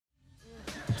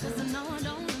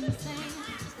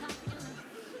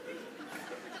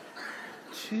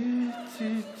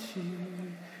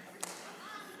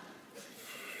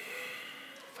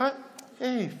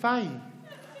Hey, Fai,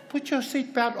 put your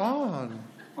seatbelt on.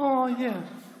 Oh, yeah.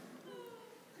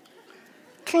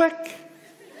 Click.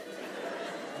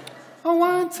 Oh,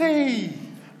 Auntie.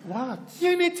 What?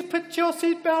 You need to put your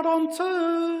seatbelt on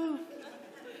too.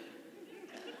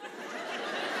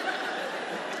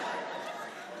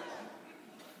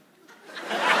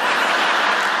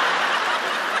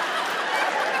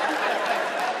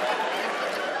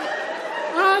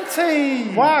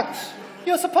 Auntie. What?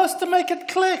 You're supposed to make it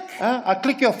click. I'll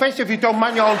click your face if you don't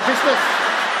mind your own business.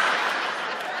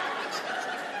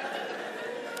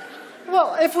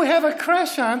 Well, if we have a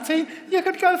crash, Auntie, you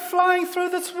could go flying through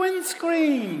this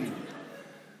windscreen.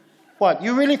 What,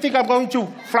 you really think I'm going to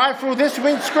fly through this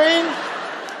windscreen?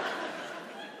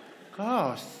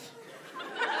 Gosh.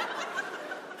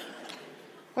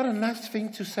 What a nice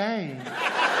thing to say.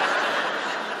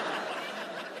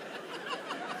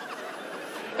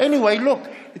 Anyway, look,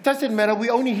 it doesn't matter.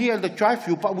 We're only here at the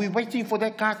drive-thru, but we're waiting for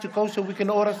that car to go so we can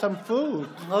order some food.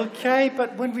 Okay,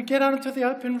 but when we get onto the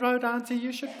open road, Auntie,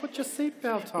 you should put your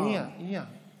seatbelt on. Yeah.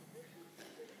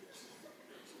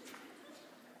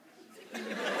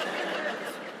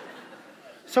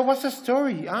 So what's the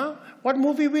story, huh? What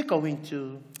movie we going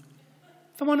to?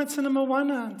 The one at Cinema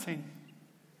 1, Auntie.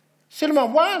 Cinema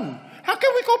 1? How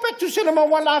can we go back to Cinema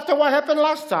 1 after what happened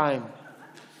last time?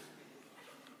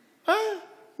 Huh?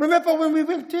 Remember when we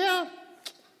went there?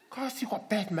 Gosh, you got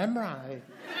bad memory.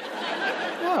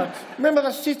 What? Remember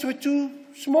the seats were too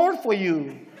small for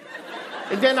you.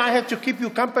 And then I had to keep you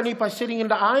company by sitting in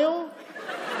the aisle?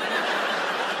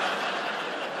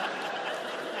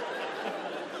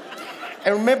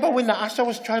 And remember when the usher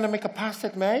was trying to make a pass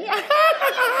at me?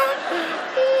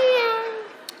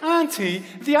 Auntie,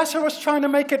 the usher was trying to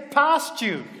make it past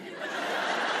you.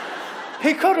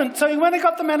 He couldn't, so he went and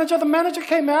got the manager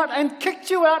came out and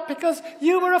kicked you out because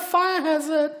you were a fire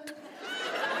hazard.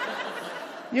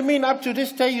 You mean up to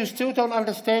this day you still don't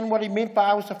understand what he meant by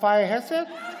I was a fire hazard?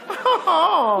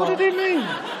 What did he mean?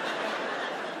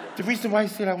 The reason why he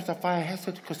said I was a fire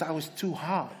hazard is because I was too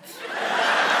hot.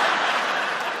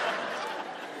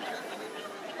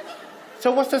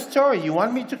 So what's the story? You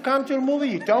want me to come to the movie?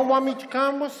 You don't want me to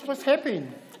come? What's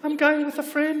happening? I'm going with a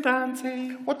friend,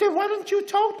 Auntie. Well, then why don't you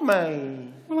told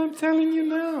me? Well, I'm telling you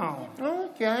now.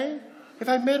 Okay. Have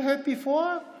I met her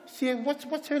before? See,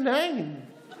 what's her name?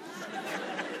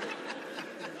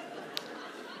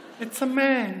 It's a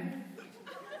man.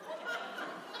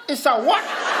 It's a what?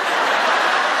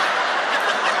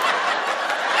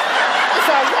 It's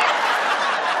a what?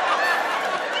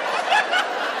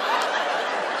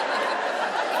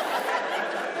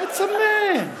 It's a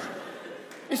man.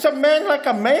 It's a man like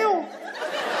a male?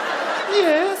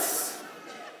 Yes.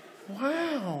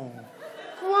 Wow.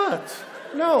 What?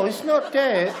 No, it's not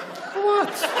that. What?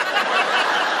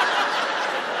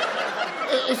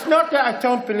 It's not that I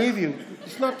don't believe you.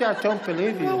 It's not that I don't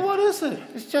believe you. Well, what is it?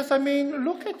 It's just, I mean,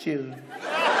 look at you.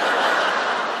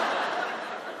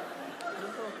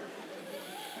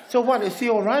 So what, is he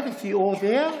all right? Is he all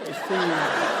there? Is he...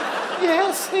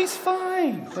 Yes, he's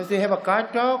fine. Does he have a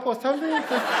guide dog or something?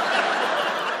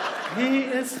 He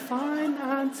is fine,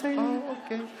 Auntie. Oh,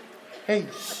 okay. Hey,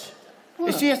 what?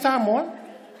 Is he a Samoan?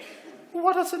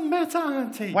 What does it matter,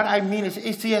 Auntie? What I mean is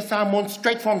he a Samoan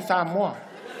straight from Samoa?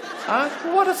 Huh?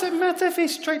 What does it matter if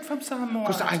he's straight from Samoa?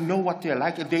 Because I know what they're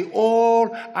like, and they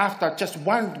all after just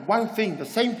one thing, the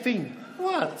same thing.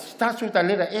 What? Starts with the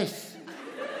letter S.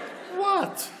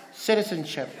 What?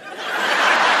 Citizenship.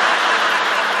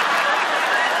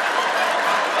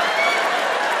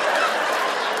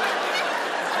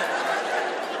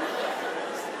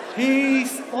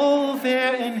 He's all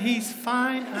there and he's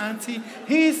fine, Auntie.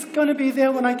 He's going to be there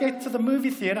when I get to the movie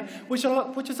theatre, which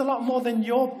is a lot more than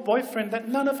your boyfriend that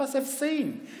none of us have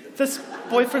seen. This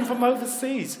boyfriend from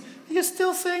overseas. You're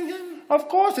still seeing him? Of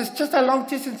course, it's just a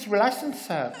long-distance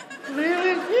relationship.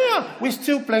 Really? Yeah. We're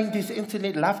still playing these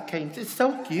internet love games. It's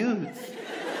so cute.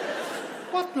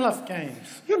 What love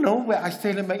games? You know, where I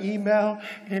send him an email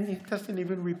and he doesn't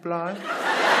even reply.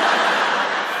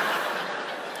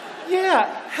 Yeah,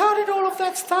 how did all of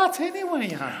that start anyway,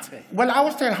 Auntie? Well, I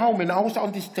was at home and I was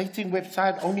on this dating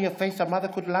website,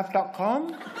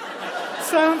 onlyafaceamothercouldlove.com.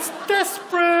 Sounds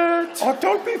desperate. Oh,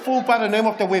 don't be fooled by the name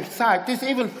of the website. There's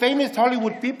even famous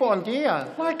Hollywood people on there.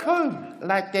 Like whom?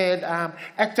 Like that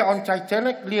actor on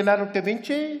Titanic, Leonardo da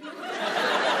Vinci.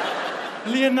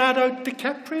 Leonardo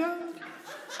DiCaprio?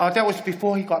 Oh, that was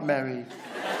before he got married.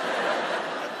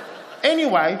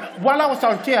 Anyway, while I was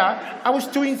on there, I was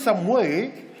doing some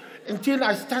work, until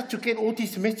I started to get all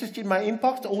these messages in my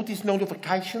inbox, all these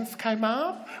notifications came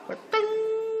up. But ding,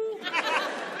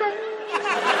 ding,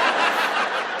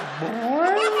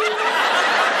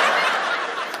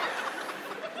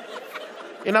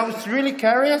 and I was really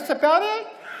curious about it.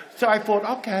 So I thought,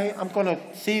 okay, I'm going to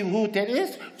see who that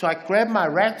is. So I grabbed my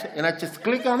rat and I just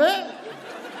click on it.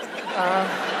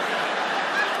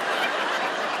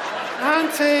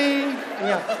 Auntie,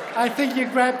 yeah, I think you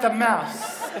grabbed a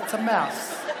mouse. It's a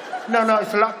mouse. No,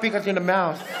 it's a lot bigger than a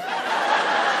mouse.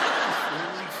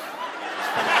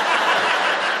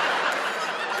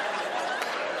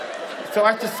 So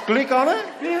I just click on it.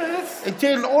 Yes. And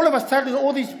then all of a sudden,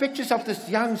 all these pictures of this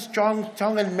young, strong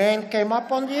Tongan man came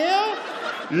up on there.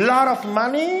 Lot of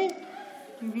money.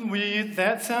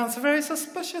 That sounds very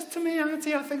suspicious to me,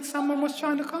 Auntie. I think someone was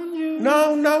trying to con you.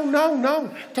 No.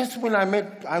 That's when I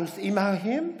was emailing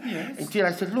him. Yes. Until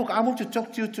I said, look, I want to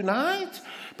talk to you tonight.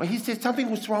 But he said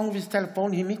something was wrong with his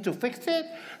telephone. He needs to fix it.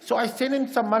 So I sent him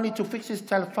some money to fix his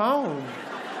telephone.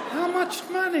 How much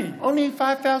money? Only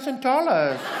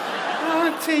 $5,000.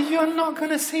 Auntie, you're not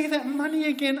going to see that money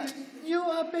again. You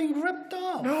are being ripped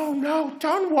off. No,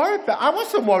 don't worry about it. I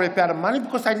wasn't worried about the money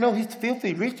because I know he's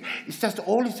filthy rich. It's just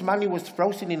all his money was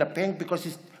frozen in a bank because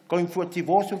he's going through a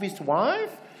divorce with his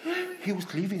wife. He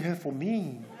was leaving her for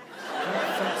me.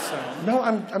 I think so. No,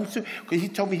 I'm sure. Because he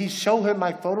told me he showed her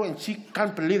my photo and she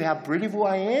can't believe how beautiful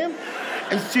I am.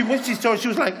 And when she saw it, she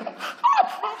was like...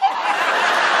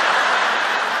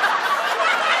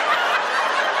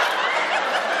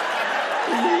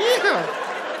 yeah.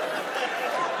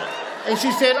 And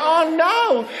she said, oh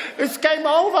no, it's game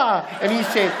over. And he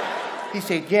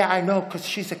said, yeah, I know, because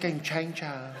she's a game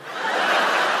changer.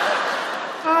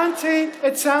 Auntie,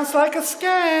 it sounds like a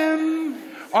scam.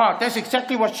 Oh, that's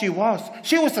exactly what she was.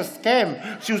 She was a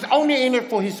scam. She was only in it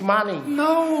for his money.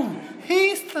 No,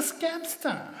 he's the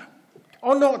scamster.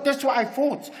 Oh no, that's what I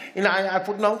thought. And I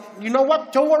thought, no, you know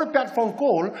what? Don't worry about phone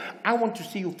call. I want to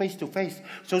see you face to face.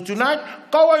 So tonight,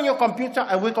 go on your computer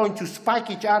and we're going to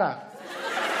spike each other.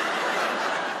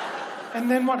 And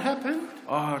then what happened?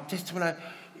 Oh, that's when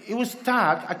it was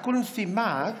dark. I couldn't see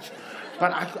much,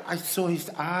 but I saw his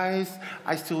eyes.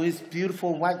 I saw his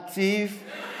beautiful white teeth.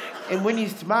 And when he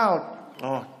smiled,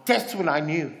 oh, that's when I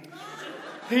knew.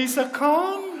 He's a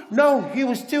con? No, he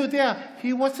was still there.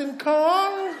 He wasn't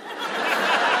con.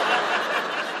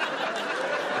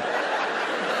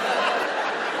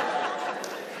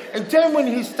 And then when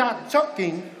he started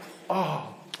talking, oh,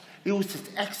 it was his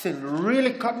accent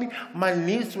really caught me. My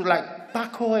knees were like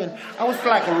buckle and I was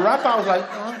like rubber. I was like,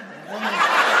 oh.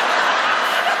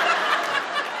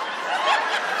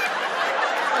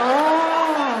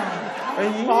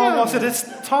 Oh, was it his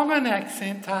Tongan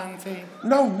accent, Auntie?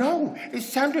 No. It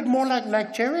sounded more like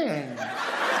Nigerian.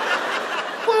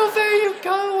 Well, there you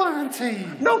go, Auntie.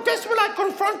 No, that's when I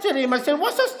confronted him. I said,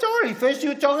 what's the story? First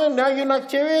you're Tongan, now you're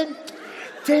Nigerian?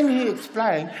 Then he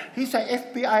explained, he's an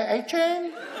FBI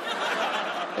agent.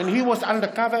 And he was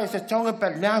undercover as a Tongan,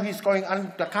 but now he's going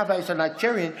undercover as a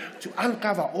Nigerian to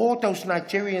uncover all those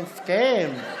Nigerian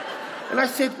scams. And I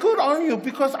said, good on you,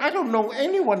 because I don't know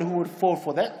anyone who would fall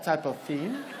for that type of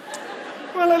thing.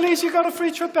 Well, at least you got a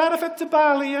free trip out of it to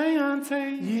Bali, eh,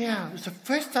 Auntie? Yeah, it was the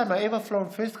first time I ever flown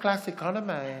first class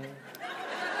economy.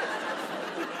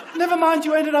 Never mind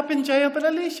you ended up in jail, but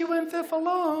at least you went there for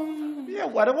long. Yeah,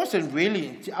 well, it wasn't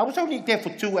really. I was only there for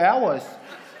 2 hours.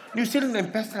 New Zealand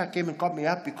ambassador came and got me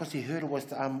up because he heard it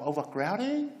was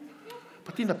overcrowding.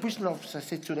 But then the prison officer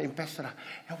said to the ambassador,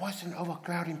 it wasn't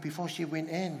overcrowding before she went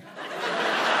in.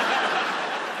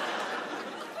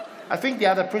 I think the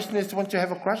other prisoners want to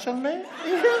have a crush on me.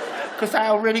 Because I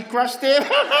already crushed them.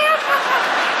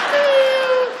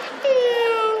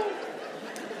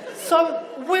 So,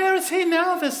 where is he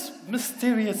now, this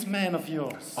mysterious man of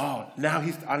yours? Oh, now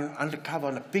he's undercover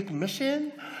on a big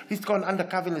mission. He's gone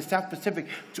undercover in the South Pacific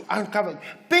to uncover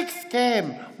big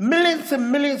scam. Millions and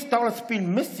millions of dollars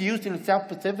being misused in the South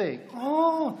Pacific.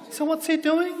 Oh, so what's he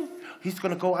doing? He's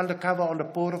going to go undercover on the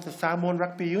board of the Samoan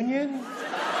Rugby Union.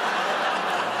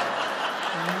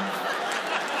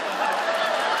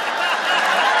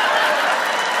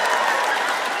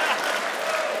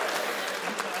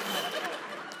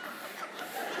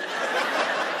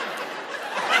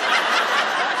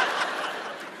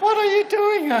 What are you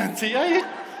doing, Auntie? Are you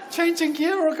changing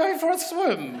gear or going for a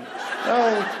swim?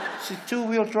 Oh, it's a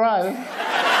two-wheel drive.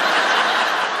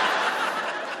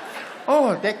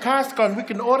 Oh, that car's gone. We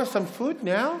can order some food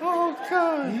now. Oh,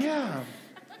 God. Yeah.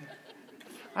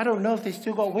 I don't know if they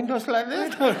still got windows like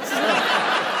this.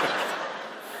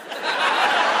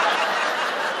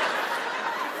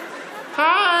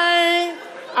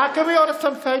 Can we order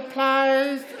some food,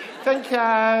 please? Thank you.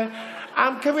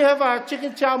 Can we have a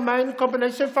chicken chow mein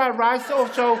combination fried rice,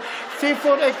 also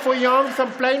seafood egg foo young,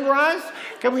 some plain rice?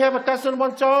 Can we have a dozen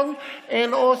wonton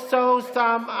and also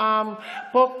some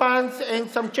pork buns and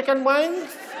some chicken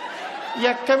wings?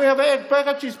 Yeah, can we have an egg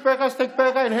burger, cheeseburger, steak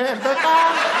burger, and hamburger?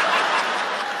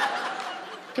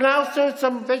 Can I also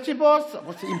some vegetables?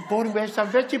 What's important? We have some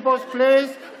vegetables,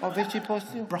 please. Or vegetables?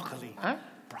 Broccoli. Huh?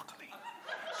 Broccoli.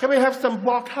 Can we have some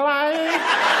broccoli?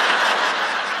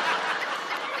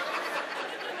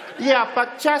 Yeah,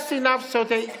 but just enough so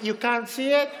that you can't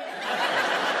see it.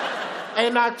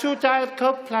 And 2 Diet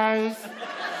Coke, please.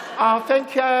 Oh,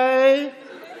 thank you.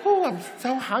 Oh, I'm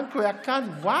so hungry. I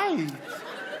can't wait.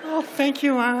 Oh, thank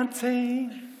you, Auntie.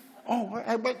 Oh,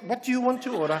 what do you want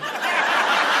to order?